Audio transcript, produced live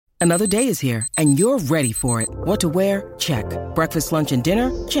Another day is here, and you're ready for it. What to wear? Check. Breakfast, lunch, and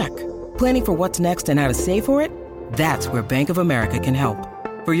dinner? Check. Planning for what's next and how to save for it? That's where Bank of America can help.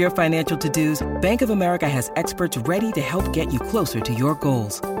 For your financial to-dos, Bank of America has experts ready to help get you closer to your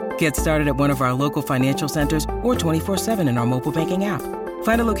goals. Get started at one of our local financial centers or 24/7 in our mobile banking app.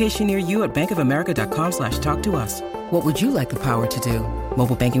 Find a location near you at bankofamerica.com/talktous. What would you like the power to do?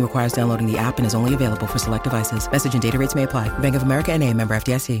 Mobile banking requires downloading the app and is only available for select devices. Message and data rates may apply. Bank of America N.A., member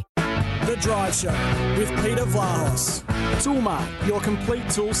FDIC. The Drive Show with Peter Vlahos. Toolmart, your complete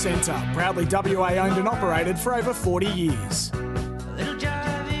tool centre. Proudly WA owned and operated for over 40 years.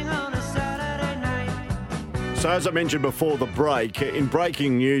 So as I mentioned before the break, in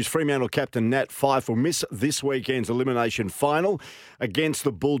breaking news, Fremantle captain Nat Fyfe will miss this weekend's elimination final against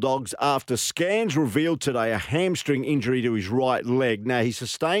the Bulldogs after scans revealed today a hamstring injury to his right leg. Now, he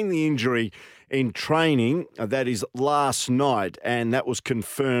sustained the injury in training, that is last night, and that was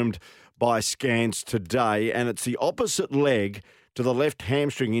confirmed by scans today. And it's the opposite leg to the left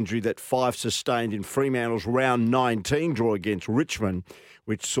hamstring injury that Fyfe sustained in Fremantle's round 19 draw against Richmond,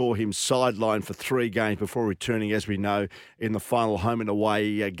 which saw him sidelined for 3 games before returning, as we know, in the final home and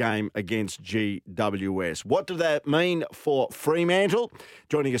away game against GWS. What did that mean for Fremantle?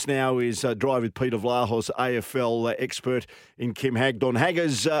 Joining us now is Drive with Peter Vlahos, AFL expert in Kim Hagdorn.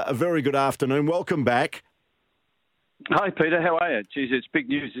 Haggers, a very good afternoon. Welcome back. Hi, Peter. How are you? Geez, it's big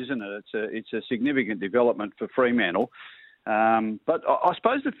news, isn't it? It's a significant development for Fremantle. But I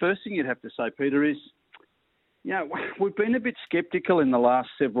suppose the first thing you'd have to say, Peter, is, you know, we've been a bit sceptical in the last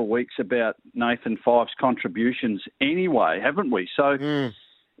several weeks about Nathan Fyfe's contributions anyway, haven't we? So is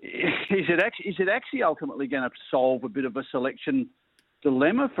it actually ultimately going to solve a bit of a selection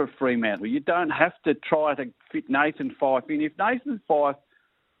dilemma for Fremantle? You don't have to try to fit Nathan Fyfe in. If Nathan Fyfe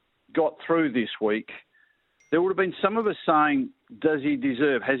got through this week, there would have been some of us saying, does he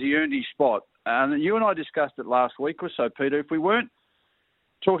deserve, has he earned his spot? And you and I discussed it last week or so, Peter. If we weren't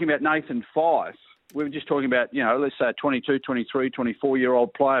talking about Nathan Fyfe, we were just talking about, you know, let's say a 22, 23,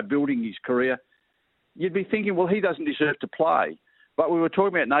 24-year-old player building his career, you'd be thinking, well, he doesn't deserve to play. But we were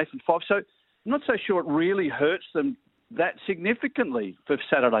talking about Nathan Fyfe. So I'm not so sure it really hurts them that significantly for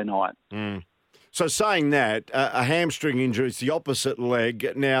Saturday night. So saying that, a hamstring injury is the opposite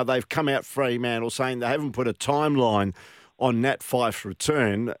leg. Now, they've come out Fremantle saying they haven't put a timeline on Nat Fyfe's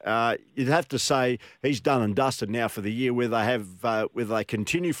return. You'd have to say he's done and dusted now for the year, where they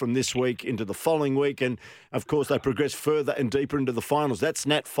continue from this week into the following week, and of course they progress further and deeper into the finals. That's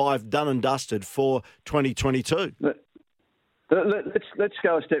Nat Fyfe done and dusted for 2022. Let's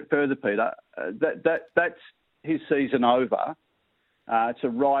go a step further, Peter. That's his season over. It's a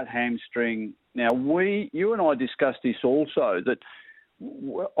right hamstring. Now, you and I discussed this also, that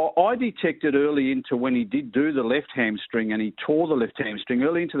I detected early into when he did do the left hamstring and he tore the left hamstring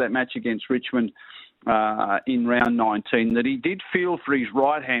early into that match against Richmond in round 19, that he did feel for his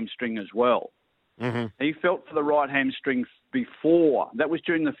right hamstring as well. Mm-hmm. He felt for the right hamstring before. That was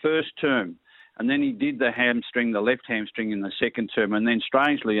during the first term. And then he did the left hamstring in the second term. And then,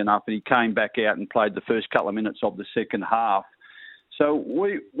 strangely enough, he came back out and played the first couple of minutes of the second half. So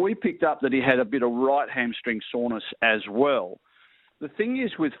we picked up that he had a bit of right hamstring soreness as well. The thing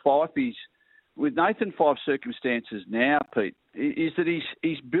is with Fyfe, with Nathan Fyfe's circumstances now, Pete, is that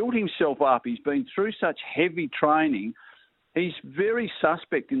he's built himself up. He's been through such heavy training. He's very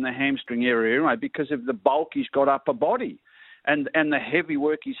suspect in the hamstring area anyway because of the bulk he's got upper body and the heavy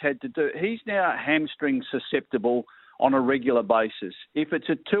work he's had to do. He's now hamstring susceptible on a regular basis. If it's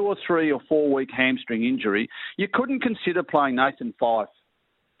a 2 or 3 or 4 week hamstring injury, you couldn't consider playing Nathan Fyfe.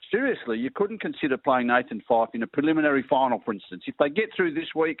 Seriously, you couldn't consider playing Nathan Fyfe in a preliminary final, for instance. If they get through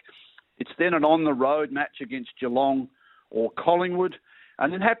this week, it's then an on-the-road match against Geelong or Collingwood.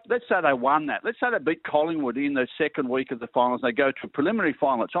 And then let's say they won that. Let's say they beat Collingwood in the second week of the finals. They go to a preliminary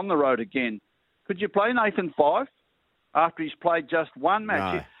final. It's on the road again. Could you play Nathan Fyfe after he's played just one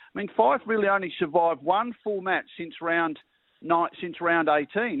match? No. I mean, Fyfe really only survived one full match since round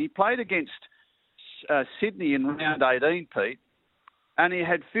 18. He played against Sydney in round 18, Pete, and he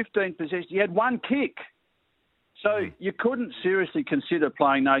had 15 possessions. He had one kick. So you couldn't seriously consider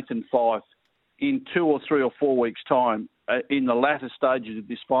playing Nathan Fyfe in 2 or 3 or 4 weeks' time in the latter stages of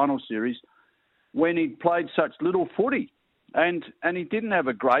this final series when he'd played such little footy. And he didn't have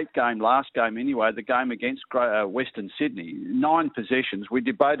a great game last game anyway, the game against Western Sydney. 9 possessions. We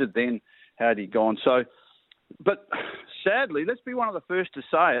debated then how he'd gone. So, but sadly, let's be one of the first to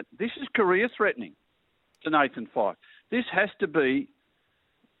say it, this is career-threatening to Nathan Fyfe. This has to be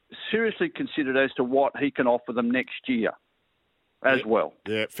seriously considered as to what he can offer them next year. as well.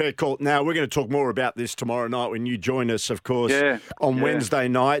 Yeah, fair call. Now, we're going to talk more about this tomorrow night when you join us, of course, on Wednesday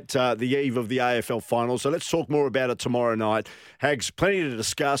night, the eve of the AFL final. So let's talk more about it tomorrow night. Hags, plenty to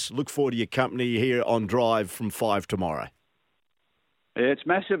discuss. Look forward to your company here on Drive from 5 tomorrow. Yeah, it's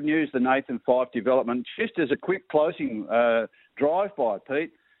massive news, the Nathan Fyfe development. Just as a quick closing drive-by,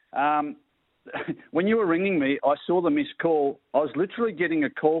 Pete, when you were ringing me, I saw the missed call. I was literally getting a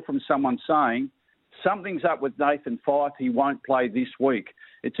call from someone saying, something's up with Nathan Fyfe. He won't play this week.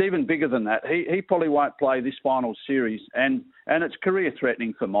 It's even bigger than that. He probably won't play this final series, and it's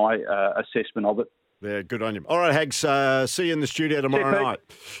career-threatening for my assessment of it. Yeah, good on you. All right, Hags, see you in the studio tomorrow night.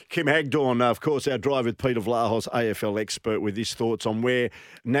 Kim Hagdorn, of course, our Drive with Peter Vlahos, AFL expert, with his thoughts on where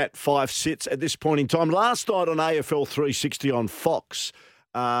Nat Fyfe sits at this point in time. Last night on AFL 360 on Fox,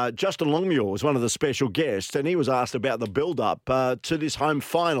 Justin Longmuir was one of the special guests, and he was asked about the build-up to this home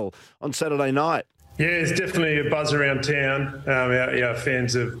final on Saturday night. Yeah, it's definitely a buzz around town. Our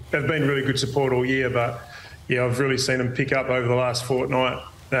fans have been really good support all year, but I've really seen them pick up over the last fortnight.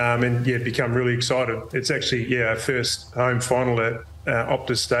 Become really excited. It's actually, our first home final at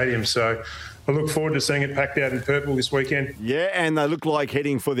Optus Stadium. So I look forward to seeing it packed out in purple this weekend. Yeah, and they look like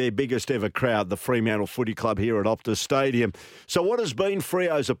heading for their biggest ever crowd, the Fremantle Footy Club here at Optus Stadium. So what has been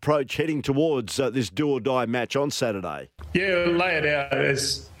Freo's approach heading towards this do-or-die match on Saturday? Yeah, lay it out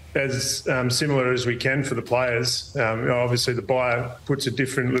as similar as we can for the players. Obviously, the buyer puts a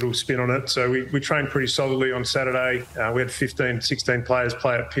different little spin on it. So we trained pretty solidly on Saturday. We had 15, 16 players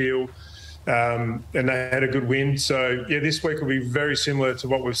play at Peel, and they had a good win. So, this week will be very similar to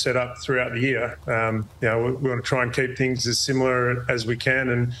what we've set up throughout the year. We want to try and keep things as similar as we can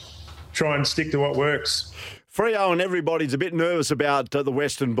and try and stick to what works. Freo and everybody's a bit nervous about the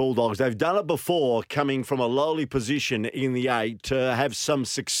Western Bulldogs. They've done it before, coming from a lowly position in the 8 to have some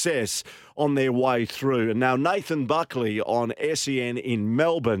success on their way through. And now Nathan Buckley on SEN in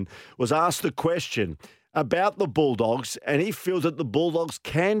Melbourne was asked the question about the Bulldogs, and he feels that the Bulldogs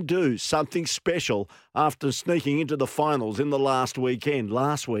can do something special after sneaking into the finals in the last weekend.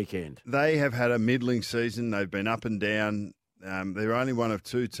 They have had a middling season. They've been up and down. They're only one of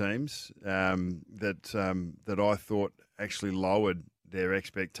two teams that I thought actually lowered their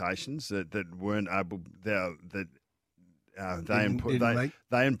expectations. That weren't able. They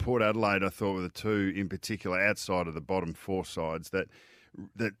and Port Adelaide, I thought, were the two in particular outside of the bottom four sides that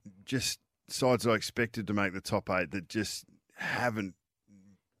just sides I expected to make the top 8 that just haven't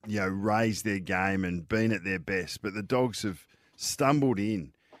raised their game and been at their best. But the Dogs have stumbled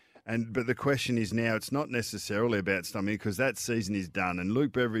in. But the question is now, it's not necessarily about stumbling because that season is done. And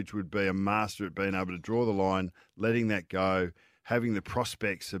Luke Beveridge would be a master at being able to draw the line, letting that go, having the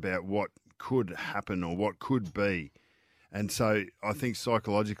prospects about what could happen or what could be. And so I think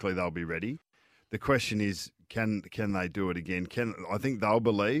psychologically they'll be ready. The question is, can they do it again? I think they'll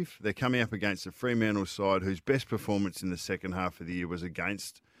believe. They're coming up against a Fremantle side whose best performance in the second half of the year was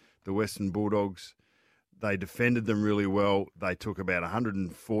against the Western Bulldogs. They defended them really well. They took about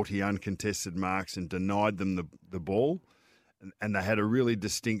 140 uncontested marks and denied them the ball. And they had a really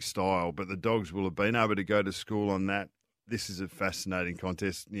distinct style, but the Dogs will have been able to go to school on that. This is a fascinating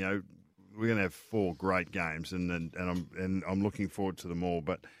contest. We're going to have 4 great games, and I'm looking forward to them all.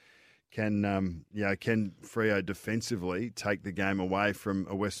 But can Freo defensively take the game away from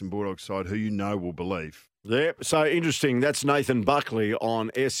a Western Bulldogs side who will believe? Yeah, so interesting. That's Nathan Buckley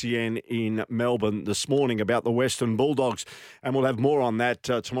on SEN in Melbourne this morning about the Western Bulldogs. And we'll have more on that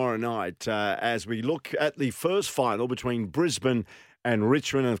tomorrow night as we look at the first final between Brisbane and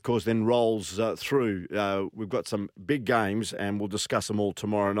Richmond, and of course then rolls through. We've got some big games and we'll discuss them all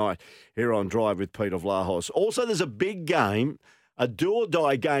tomorrow night here on Drive with Peter Vlahos. Also, there's a big game, a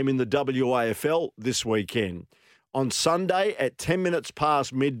do-or-die game in the WAFL this weekend. On Sunday at 10 minutes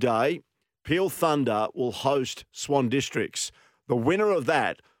past midday, Peel Thunder will host Swan Districts. The winner of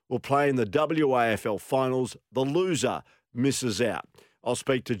that will play in the WAFL finals. The loser misses out. I'll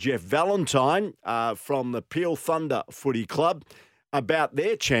speak to Jeff Valentine from the Peel Thunder Footy Club about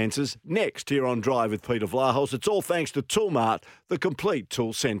their chances next here on Drive with Peter Vlahos. It's all thanks to Toolmart, the complete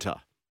tool centre.